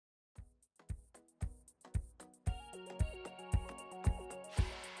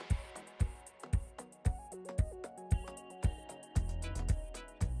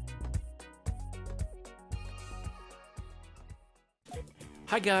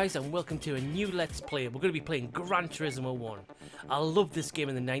Hi guys, and welcome to a new Let's Play. We're going to be playing Gran Turismo 1. I loved this game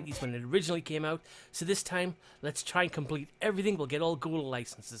in the 90s when it originally came out, so this time, let's try and complete everything. We'll get all gold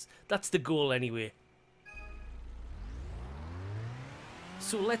licenses. That's the goal anyway.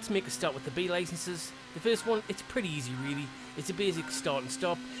 So let's make a start with the B licenses. The first one, it's pretty easy really. It's a basic start and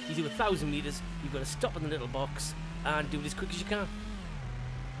stop. You do 1,000 meters, you've got to stop in the little box and do it as quick as you can.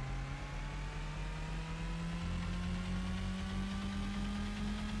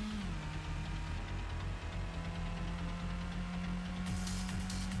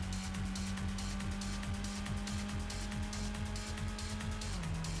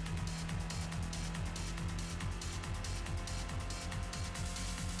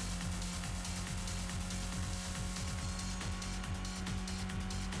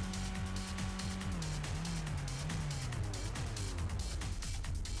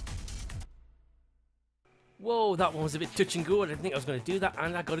 Whoa, that one was a bit touch and go. I didn't think I was going to do that,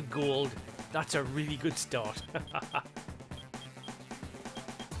 and I got a gold. That's a really good start.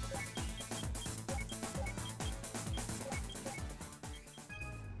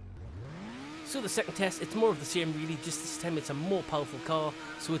 So the second test, it's more of the same really, just this time it's a more powerful car,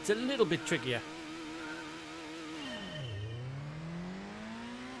 so it's a little bit trickier.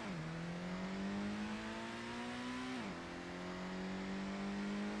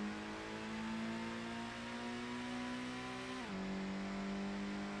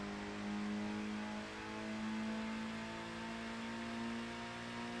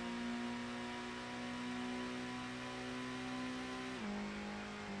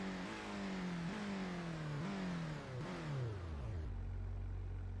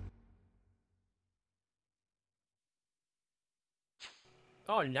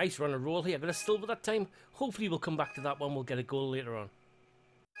 Oh, nice run and roll here. I got a silver that time. Hopefully we'll come back to that one. We'll get a goal later on.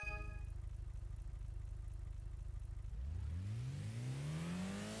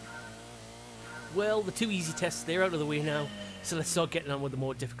 Well, the two easy tests, they're out of the way now. So let's start getting on with the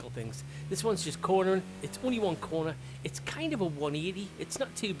more difficult things. This one's just cornering. It's only one corner. It's kind of a 180. It's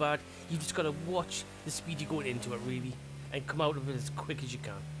not too bad. You've just got to watch the speed you're going into it, really. And come out of it as quick as you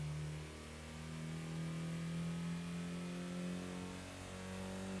can.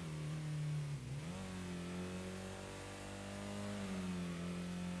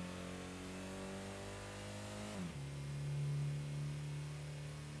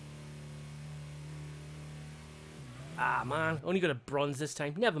 Ah man, only got a bronze this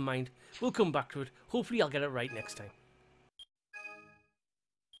time. Never mind. We'll come back to it. Hopefully I'll get it right next time.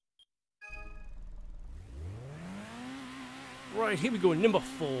 Right, here we go. Number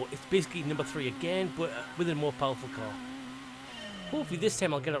 4. It's basically number 3 again, but with a more powerful car. Hopefully this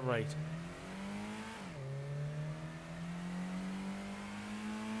time I'll get it right.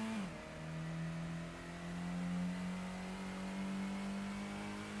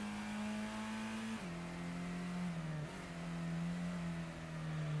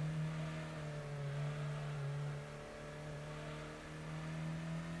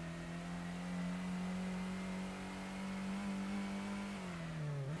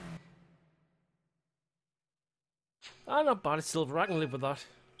 Ah, not bad. It's silver. I can live with that.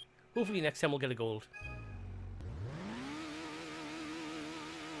 Hopefully next time we'll get a gold.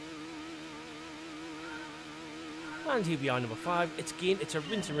 And here we are, number 5. It's a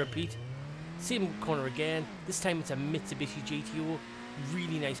rinse and repeat. Same corner again. This time it's a Mitsubishi GTO.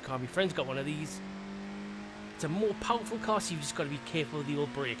 Really nice car. My friend's got one of these. It's a more powerful car, so you've just got to be careful of the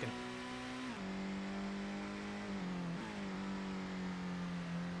old braking.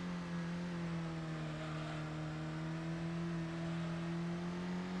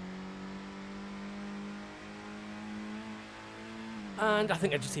 And I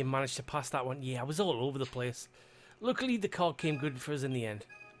think I just managed to pass that one. Yeah, I was all over the place. Luckily, the car came good for us in the end.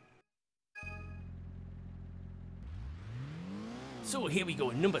 So here we go,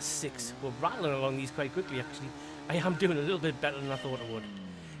 number 6. We're rattling along these quite quickly, actually. I am doing a little bit better than I thought I would.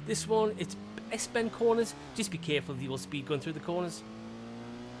 This one, it's S-bend corners. Just be careful of the old speed going through the corners.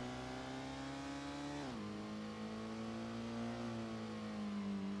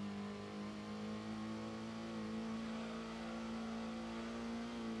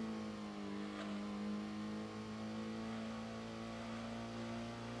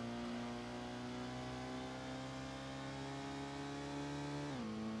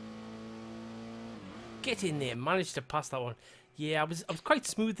 Get in there, managed to pass that one. Yeah, I was quite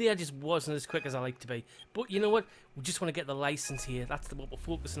smooth there, I just wasn't as quick as I like to be. But you know what? We just want to get the license here. That's what we're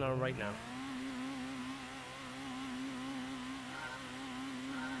focusing on right now.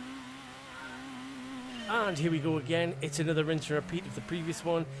 And here we go again. It's another rinse and repeat of the previous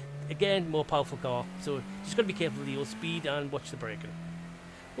one. Again, more powerful car. So just got to be careful of the old speed and watch the braking.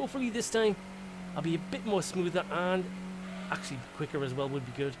 Hopefully this time I'll be a bit more smoother and actually quicker as well would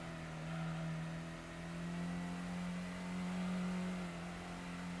be good.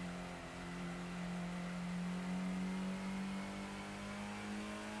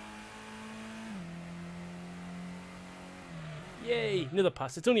 Yay, another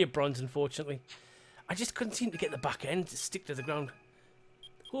pass. It's only a bronze, unfortunately. I just couldn't seem to get the back end to stick to the ground.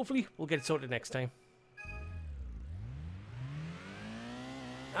 Hopefully we'll get it sorted next time.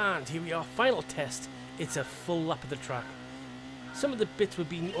 And here we are, final test. It's a full lap of the track. Some of the bits we've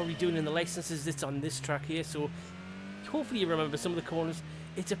been already doing in the licenses, it's on this track here, so hopefully you remember some of the corners.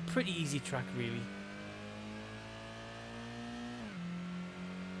 It's a pretty easy track, really.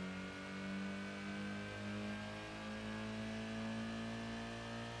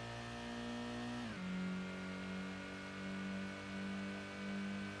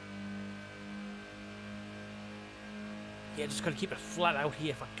 Yeah, just gotta keep it flat out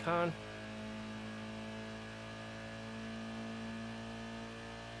here if I can.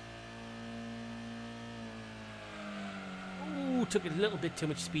 Ooh, took a little bit too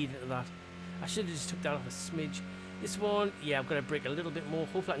much speed into that. I should have just took that off a smidge. This one, yeah, I've got to brake a little bit more.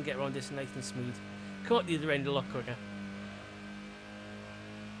 Hopefully I can get around this nice and smooth. Come out the other end a lot quicker.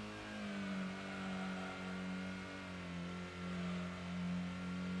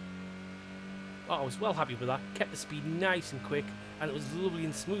 Oh, I was well happy with that. Kept the speed nice and quick, and it was lovely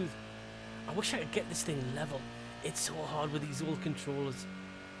and smooth. I wish I could get this thing level. It's so hard with these old controllers.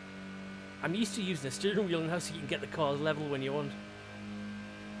 I'm used to using a steering wheel now so you can get the car level when you want.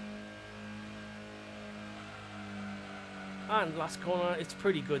 And last corner, it's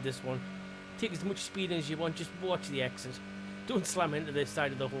pretty good, this one. Take as much speed as you want, just watch the exit. Don't slam into the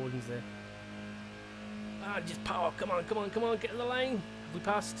side of the hoardings there. Ah, just power, come on, come on, come on, get in the line. Have we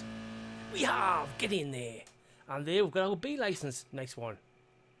passed? We have! Get in there! And there we've got our B license. Nice one.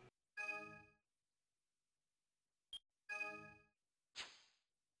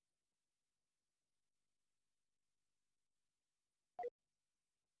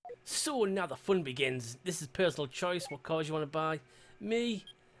 So now the fun begins. This is personal choice, what cars you want to buy. Me,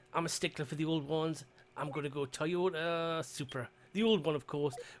 I'm a stickler for the old ones. I'm going to go Toyota Supra. The old one, of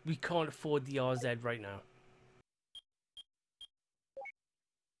course. We can't afford the RZ right now.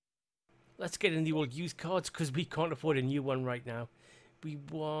 Let's get in the old used cars because we can't afford a new one right now. We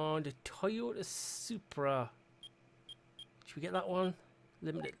want a Toyota Supra. Should we get that one?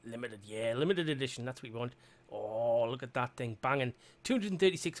 Limited, yeah, limited edition. That's what we want. Oh, look at that thing, banging.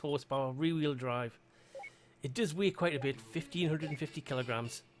 236 horsepower, rear-wheel drive. It does weigh quite a bit, 1,550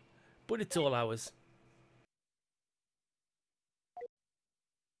 kilograms, but it's all ours.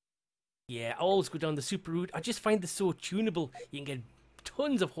 Yeah, I always go down the Supra route. I just find this so tunable. You can get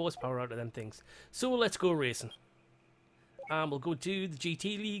tons of horsepower out of them things. So let's go racing. We'll go to the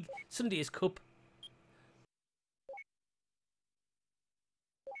GT League, Sunday's Cup.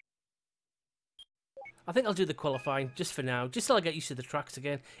 I think I'll do the qualifying just for now, just till I get used to the tracks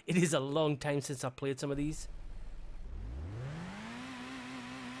again. It is a long time since I've played some of these.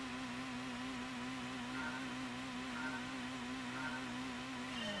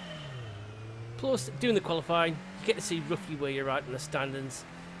 Plus, doing the qualifying, you get to see roughly where you're at in the standings.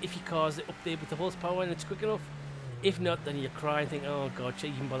 If your car's up there with the horsepower and it's quick enough. If not, then you cry and think, oh god, should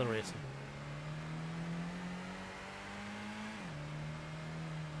you even bother racing?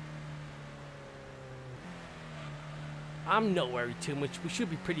 I'm not worried too much. We should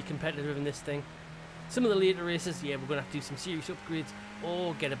be pretty competitive in this thing. Some of the later races, yeah, we're going to have to do some serious upgrades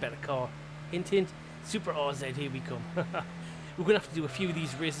or get a better car. Hint, hint, Super RZ, here we come. We're going to have to do a few of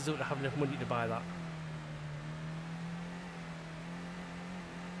these races out to have enough money to buy that.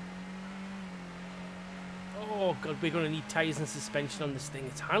 Oh god, we're going to need tyres and suspension on this thing.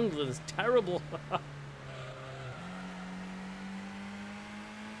 Its handling is terrible.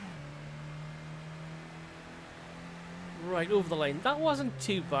 Right, over the line. That wasn't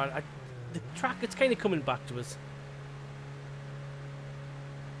too bad. The track, it's kind of coming back to us.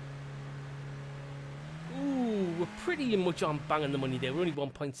 Ooh, we're pretty much on banging the money there. We're only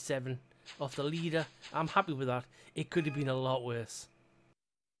 1.7 off the leader. I'm happy with that. It could have been a lot worse.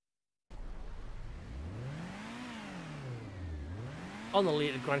 On the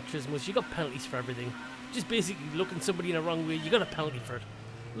later Gran Turismos, you got penalties for everything. Just basically looking somebody in the wrong way, you got a penalty for it.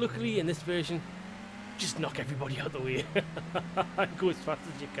 Luckily, in this version, just knock everybody out of the way. Go as fast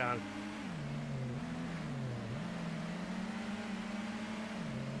as you can.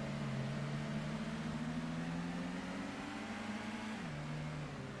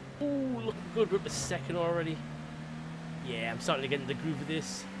 Ooh, looking good. We're up to second already. Yeah, I'm starting to get in the groove of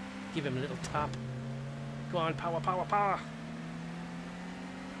this. Give him a little tap. Go on, power, power, power.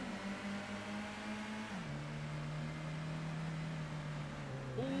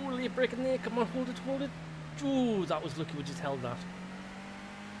 it braking there. Come on, hold it, hold it. Ooh, that was lucky we just held that.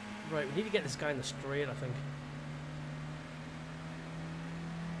 Right, we need to get this guy in the straight, I think.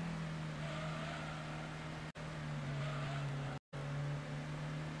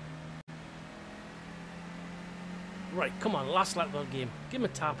 Right, come on, last lap of the game. Give him a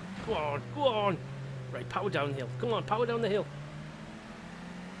tap. Go on, go on. Right, power down the hill. Come on, power down the hill.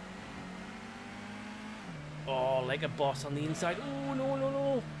 Oh, like a boss on the inside. Oh, no, no,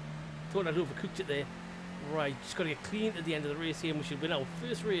 no. Thought I'd overcooked it there. Right, just got to get clean at the end of the race here, and we should win our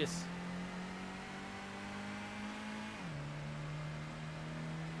first race.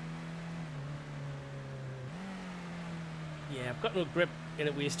 Yeah, I've got no grip and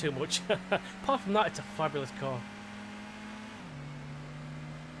it weighs too much. Apart from that, it's a fabulous car.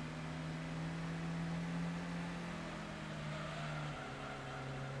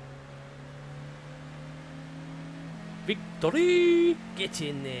 Victory! Get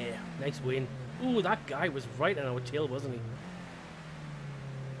in there. Nice win. Ooh, that guy was right on our tail, wasn't he?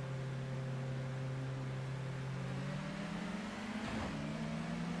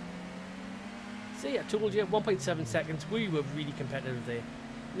 See, I told you, 1.7 seconds. We were really competitive there.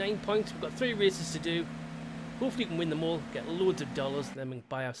 9 points. We've got 3 races to do. Hopefully we can win them all, get loads of dollars, then we can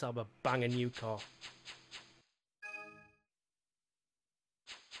buy ourselves a banger new car.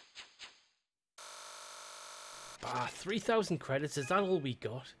 Ah, 3,000 credits, is that all we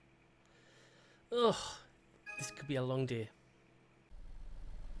got? Ugh, this could be a long day.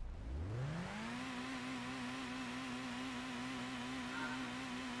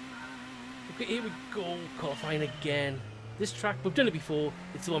 Okay, here we go, qualifying again. This track, we've done it before,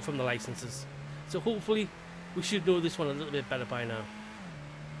 it's the one from the licenses. So hopefully, we should know this one a little bit better by now.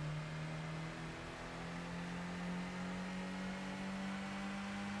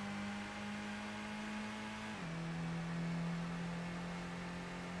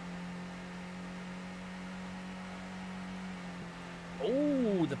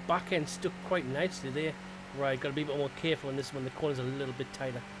 Oh, the back end stuck quite nicely there. Right, got to be a bit more careful on this one. The corner's a little bit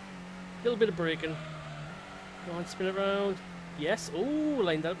tighter. A little bit of braking. Go on, spin it around. Yes. Oh,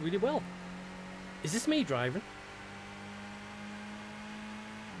 lined up really well. Is this me driving?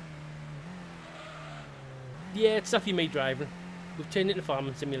 Yeah, it's definitely me driving. We've turned it into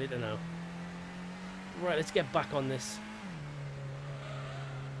Farming Simulator now. Right, let's get back on this.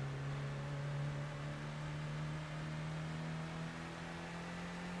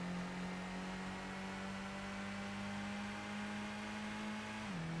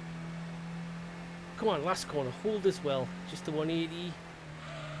 Come on, last corner. Hold this well. Just the 180.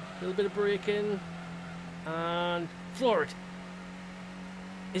 A little bit of braking. And floor it.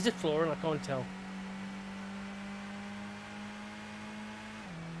 Is it flooring? I can't tell.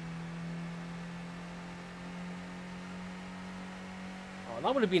 Oh,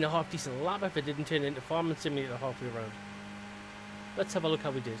 that would have been a half decent lap if it didn't turn into Farming Simulator halfway around. Let's have a look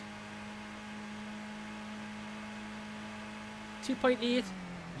how we did. 2.8.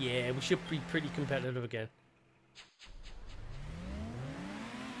 Yeah, we should be pretty competitive again.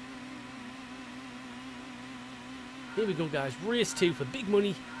 Here we go, guys. Race 2 for big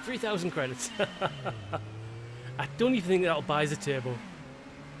money, 3,000 credits. I don't even think that'll buy us a turbo.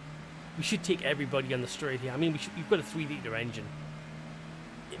 We should take everybody on the straight here. I mean, we've got a 3-litre engine.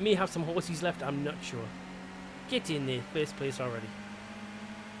 It may have some horses left, I'm not sure. Get in there, first place already.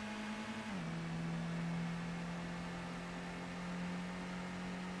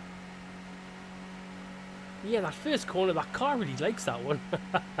 Yeah, that first corner, that car really likes that one.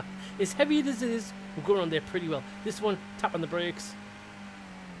 As heavy as it is, we're going on there pretty well. This one, tap on the brakes.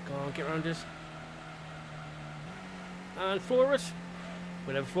 Go on, get around it. And floor it.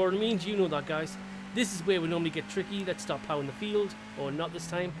 Whatever flooring means, you know that, guys. This is where we normally get tricky. Let's start plowing the field. Or not this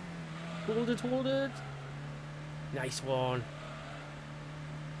time. Hold it, hold it. Nice one.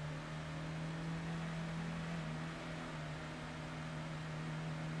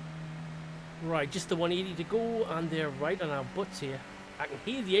 Right, just the 180 to go, and they're right on our butts here. I can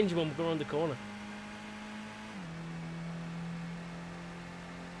hear the engine when we go around the corner.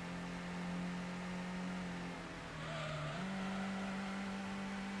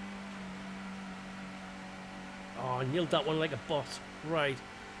 Oh, nailed that one like a boss. Right,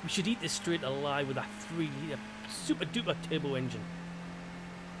 we should eat this straight alive with that 3-litre super duper turbo engine.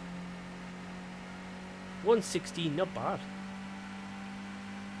 116, not bad.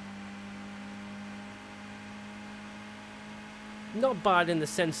 Not bad in the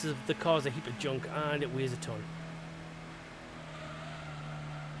sense of the car's a heap of junk and it weighs a ton.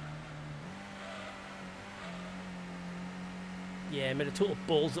 Yeah, made a total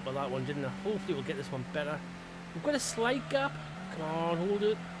balls up of that one, didn't I? Hopefully we'll get this one better. We've got a slight gap. Come on, hold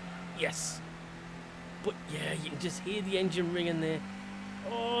it. Yes. But yeah, you can just hear the engine ringing there.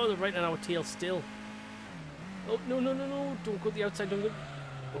 Oh, they're right on our tail still. Oh, no, no, no, no. Don't go to the outside. Don't go.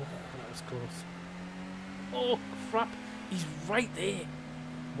 Oh, that was close. Oh, crap. He's right there.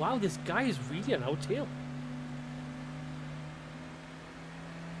 Wow, this guy is really on our tail.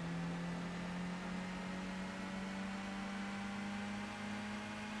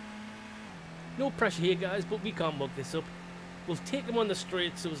 No pressure here, guys, but we can't mug this up. We'll take him on the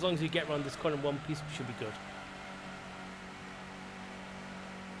straight, so as long as we get around this corner in one piece, we should be good.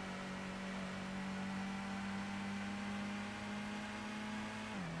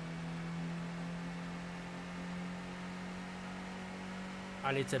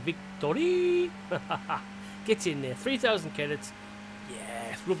 And it's a victory! Gets in there. 3,000 credits.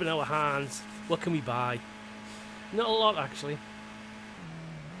 Yes, rubbing our hands. What can we buy? Not a lot, actually.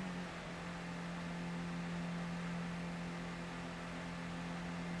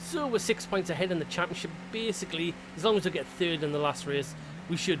 So we're 6 points ahead in the championship. Basically, as long as we get third in the last race,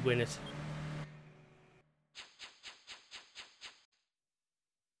 we should win it.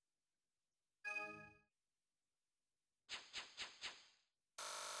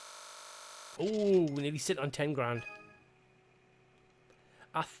 Oh, we nearly sit on 10 grand.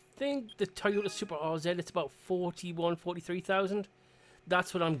 I think the Toyota Super RZ, it's about 41, 43,000.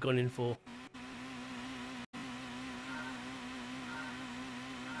 That's what I'm gunning for.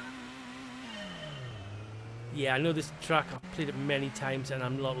 Yeah, I know this track. I've played it many times, and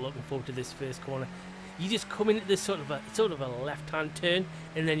I'm not looking forward to this first corner. You just come into this sort of a left-hand turn,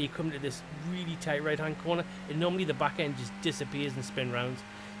 and then you come into this really tight right-hand corner, and normally the back end just disappears and spin rounds.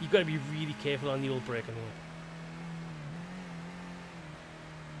 You've got to be really careful on the old braking here.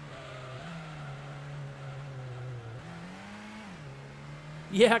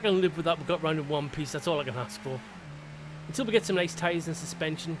 Yeah, I can live with that. We got round in one piece. That's all I can ask for. Until we get some nice tyres and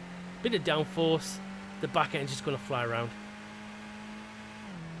suspension, bit of downforce, the back end's just going to fly around.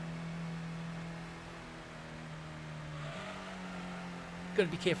 Got to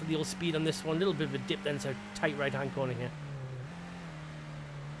be careful of the old speed on this one. A little bit of a dip, then it's a tight right-hand corner here.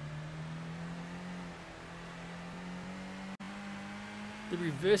 The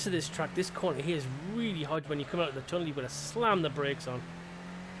reverse of this track, this corner here is really hard. When you come out of the tunnel, you've got to slam the brakes on.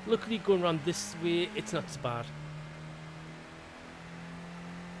 Luckily, going around this way, it's not so bad.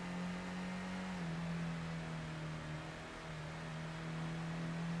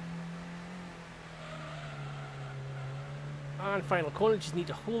 And final corner, just need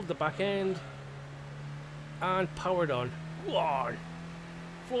to hold the back end. And power it on. Go on!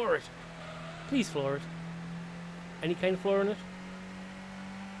 Floor it! Please floor it. Any kind of floor in it?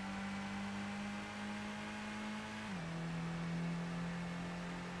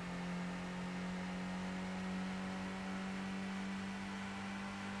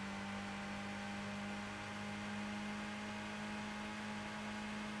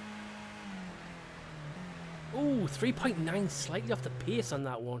 Ooh, 3.9, slightly off the pace on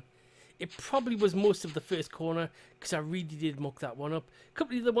that one. It probably was most of the first corner, because I really did muck that one up. A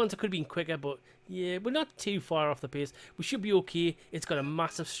couple of the ones I could have been quicker, but yeah, we're not too far off the pace. We should be okay. It's got a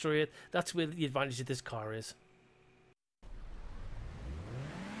massive straight. That's where the advantage of this car is.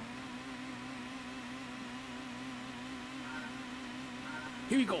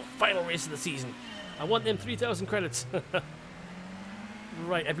 Here we go, final race of the season. I want them 3,000 credits.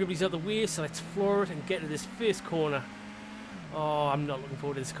 Right, everybody's out of the way, so let's floor it and get to this first corner. Oh, I'm not looking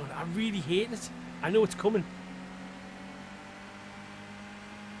forward to this corner. I really hate it. I know it's coming.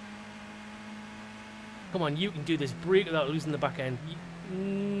 Come on, you can do this. Brake without losing the back end.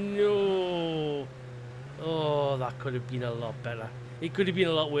 No. Oh, that could have been a lot better. It could have been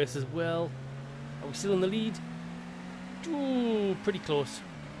a lot worse as well. Are we still in the lead? Ooh, pretty close.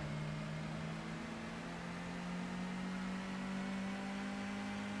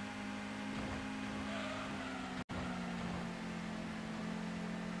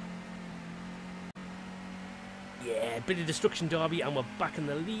 Yeah, bit of destruction derby and we're back in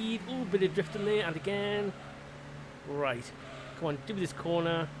the lead. Oh, bit of drifting there and again. Right, come on, do this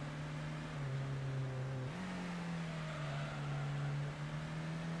corner.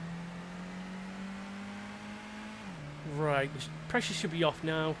 Right, pressure should be off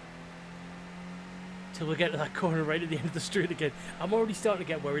now. Till we get to that corner right at the end of the straight again. I'm already starting to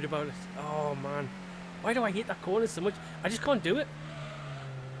get worried about it. Oh man, why do I hate that corner so much? I just can't do it.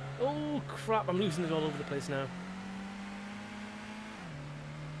 Oh crap, I'm losing it all over the place now.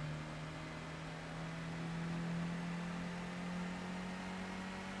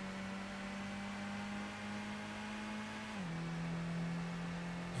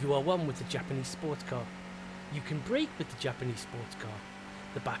 You are one with the Japanese sports car. You can brake with the Japanese sports car.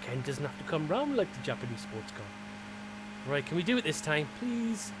 The back end doesn't have to come round like the Japanese sports car. Right, can we do it this time,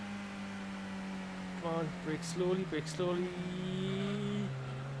 please? Come on, brake slowly, brake slowly.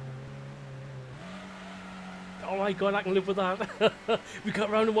 Oh my god, I can live with that. We got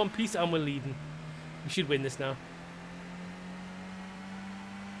round in one piece and we're leading. We should win this now.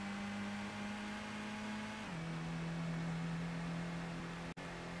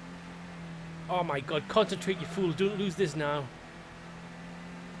 Oh my god, concentrate, you fool. Don't lose this now.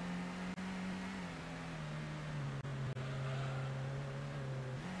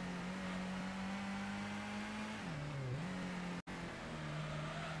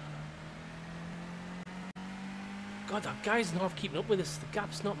 God, that guy's not keeping up with us. The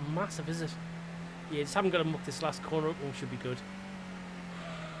gap's not massive, is it? Yeah, just haven't got to muck this last corner up and we should be good.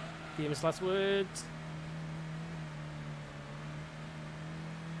 Famous last words.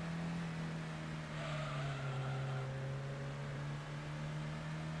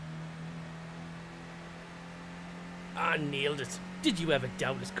 I nailed it. Did you ever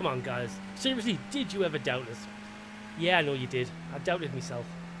doubt us? Come on, guys. Seriously, did you ever doubt us? Yeah, I know you did. I doubted myself.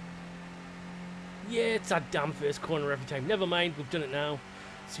 Yeah, it's that damn first corner every time. Never mind, we've done it now.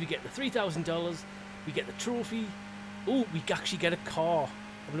 So we get the $3,000. We get the trophy. Oh, we actually get a car.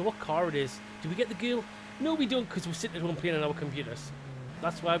 I wonder what car it is. Do we get the girl? No, we don't, because we're sitting at home playing on our computers.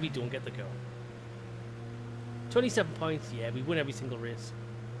 That's why we don't get the girl. 27 points. Yeah, we win every single race.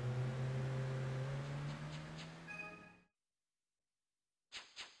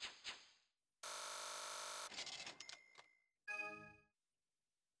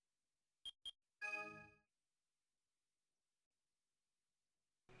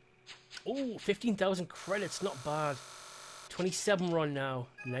 Oh, 15,000 credits, not bad. 27 run now.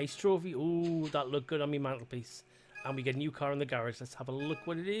 Nice trophy. Oh, that looked good on my mantelpiece. And we get a new car in the garage. Let's have a look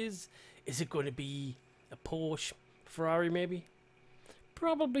what it is. Is it going to be a Porsche? Ferrari, maybe?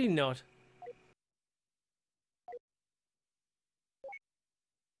 Probably not.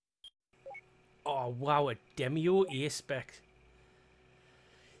 Oh, wow, a Demio A-Spec.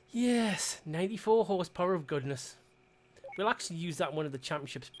 Yes, 94 horsepower of goodness. We'll actually use that in one of the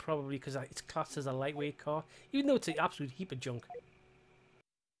championships probably because it's classed as a lightweight car, even though it's an absolute heap of junk.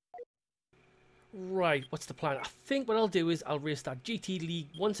 Right, what's the plan? I think what I'll do is I'll race that GT League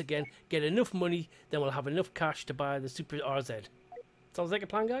once again, get enough money, then we'll have enough cash to buy the Super RZ. Sounds like a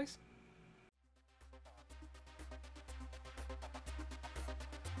plan, guys?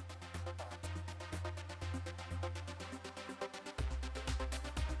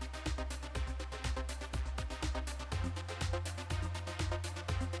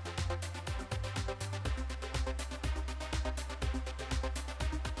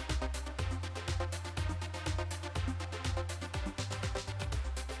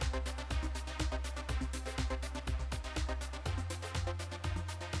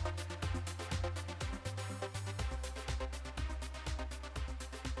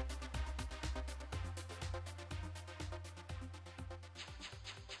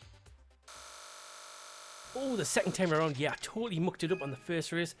 Oh, the second time around, yeah, I totally mucked it up on the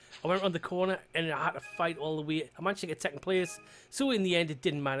first race. I went around the corner and I had to fight all the way. I managed to get second place. So in the end, it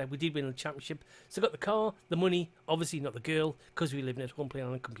didn't matter. We did win the championship. So I got the car, the money, obviously not the girl, because we live at home playing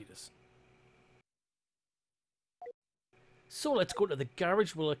on the computers. So let's go to the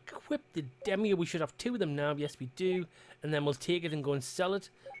garage. We'll equip the Demio. We should have two of them now. Yes, we do. And then we'll take it and go and sell it.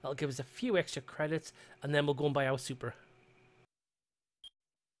 That'll give us a few extra credits. And then we'll go and buy our Super.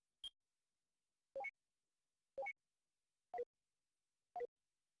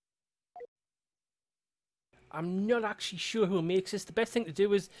 I'm not actually sure who makes this. The best thing to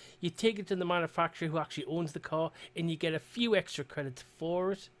do is you take it to the manufacturer who actually owns the car and you get a few extra credits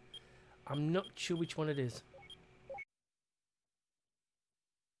for it. I'm not sure which one it is.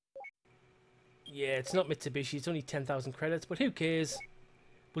 Yeah, it's not Mitsubishi. It's only 10,000 credits, but who cares?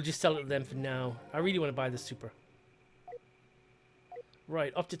 We'll just sell it to them for now. I really want to buy the Super.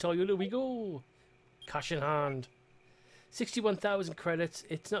 Right, up to Toyota we go. Cash in hand. 61,000 credits.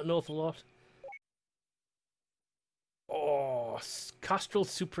 It's not an awful lot. Oh, Castrol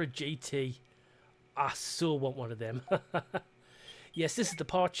Supra GT. I so want one of them. Yes, this is the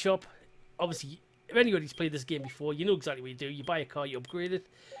part shop. Obviously, if anybody's played this game before, you know exactly what you do. You buy a car, you upgrade it.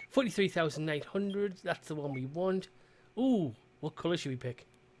 43,900. That's the one we want. Ooh, what colour should we pick?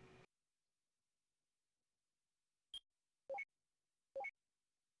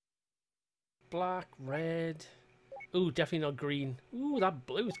 Black, red. Ooh, definitely not green. Ooh, that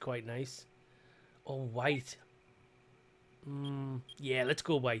blue is quite nice. Oh, white. Yeah, let's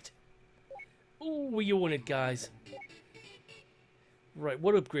go white. Oh, we own it, guys. Right,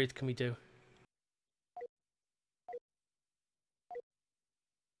 what upgrades can we do?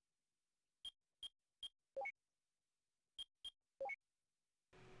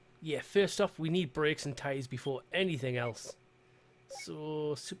 Yeah, first off, we need brakes and tyres before anything else.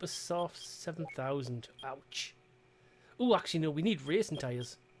 So, super soft, 7,000. Ouch. Oh, actually, no, we need racing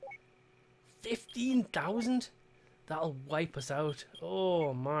tyres. 15,000? That'll wipe us out.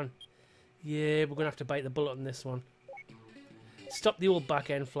 Oh, man. Yeah, we're going to have to bite the bullet on this one. Stop the old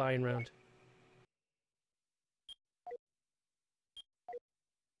back end flying round.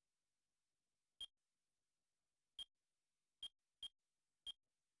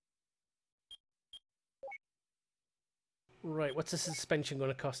 Right, what's the suspension going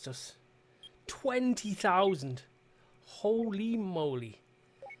to cost us? 20,000. Holy moly.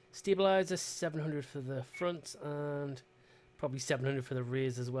 Stabilizer, 700 for the fronts and probably 700 for the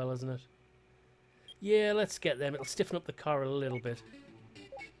rears as well, isn't it? Yeah, let's get them. It'll stiffen up the car a little bit.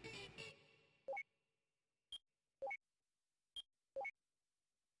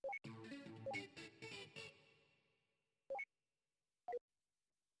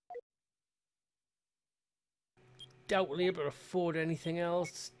 Doubt we'll be able to afford anything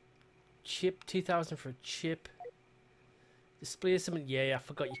else. Chip, 2,000 for a chip. Display something. Yeah, I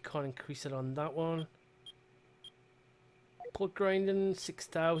forgot you can't increase it on that one. Port grinding,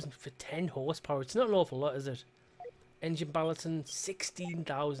 6,000 for 10 horsepower. It's not an awful lot, is it? Engine balancing,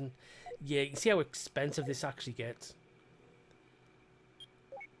 16,000. Yeah, you can see how expensive this actually gets.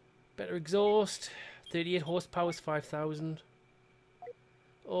 Better exhaust, 38 horsepower is 5,000.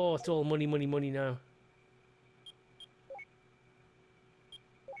 Oh, it's all money, money, money now.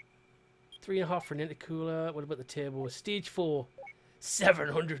 3.5 for an intercooler. What about the turbo? Stage 4,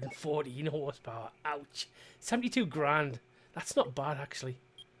 740 horsepower. Ouch. 72 grand. That's not bad, actually.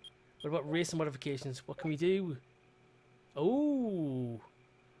 What about racing modifications? What can we do? Oh,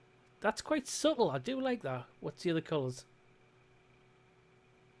 that's quite subtle. I do like that. What's the other colours?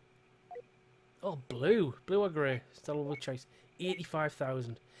 Oh, blue. Blue or grey. Still a choice.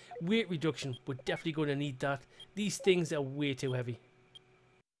 85,000. Weight reduction. We're definitely going to need that. These things are way too heavy.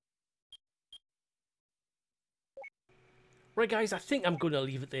 Right, guys, I think I'm going to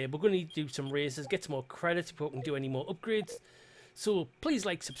leave it there. We're going to need to do some races, get some more credits before we can do any more upgrades. So please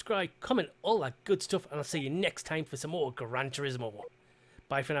like, subscribe, comment, all that good stuff, and I'll see you next time for some more Gran Turismo.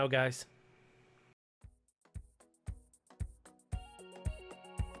 Bye for now, guys.